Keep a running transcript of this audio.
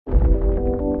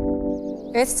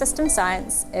Earth system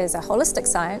science is a holistic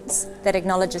science that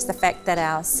acknowledges the fact that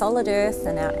our solid Earth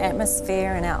and our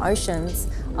atmosphere and our oceans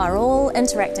are all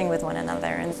interacting with one another,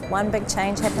 and if one big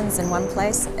change happens in one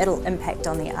place, it'll impact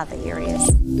on the other areas.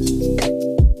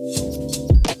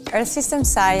 Earth system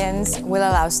science will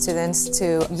allow students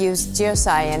to use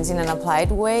geoscience in an applied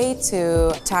way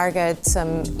to target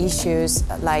some issues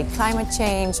like climate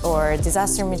change or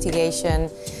disaster mitigation,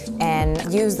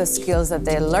 and use the skills that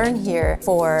they learn here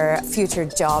for future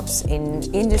jobs in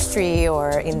industry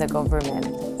or in the government.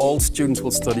 All students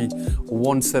will study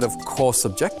one set of core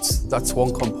subjects. That's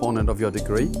one component of your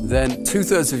degree. Then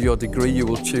 2/3 of your degree you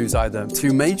will choose either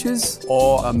 2 majors,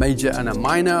 or a major and a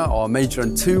minor, or a major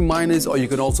and 2 minors, or you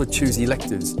can also choose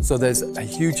electives. So there's a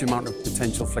huge amount of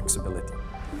potential flexibility.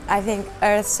 I think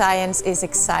earth science is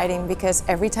exciting because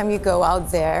every time you go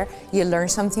out there, you learn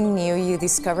something new, you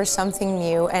discover something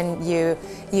new, and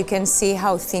you can see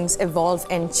how things evolve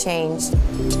and change.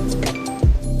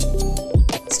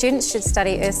 Students should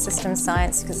study Earth system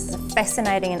science because it's a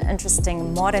fascinating and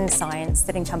interesting modern science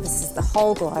that encompasses the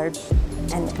whole globe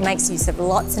and makes use of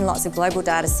lots and lots of global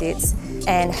data sets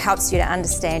and helps you to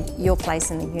understand your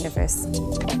place in the universe.